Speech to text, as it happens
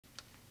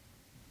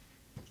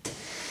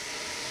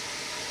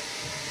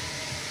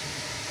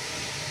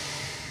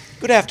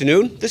Good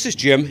afternoon, this is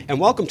Jim, and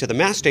welcome to the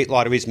Mass State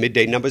Lottery's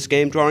Midday Numbers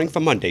Game drawing for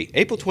Monday,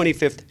 April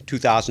 25th,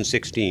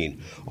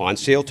 2016. On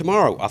sale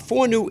tomorrow are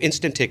 4 new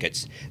instant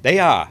tickets. They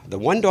are the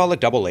 $1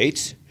 double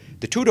eights,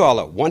 the $2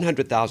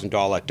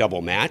 $100,000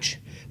 double match,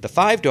 the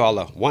 $5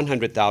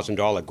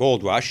 $100,000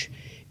 gold rush,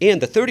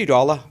 and the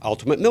 $30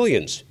 Ultimate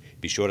Millions.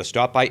 Be sure to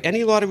stop by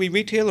any lottery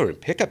retailer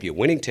and pick up your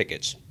winning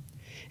tickets.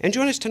 And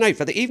join us tonight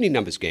for the evening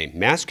numbers game,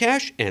 Mass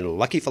Cash and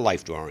Lucky for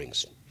Life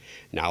drawings.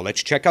 Now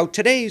let's check out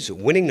today's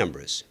winning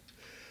numbers.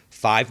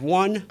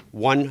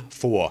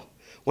 5114.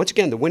 Once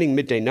again, the winning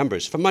midday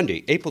numbers for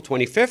Monday, April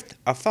 25th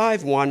are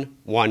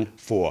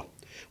 5114.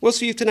 We'll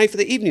see you tonight for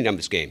the evening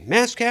numbers game,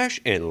 Mass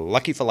Cash and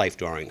Lucky for Life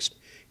drawings.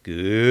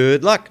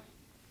 Good luck.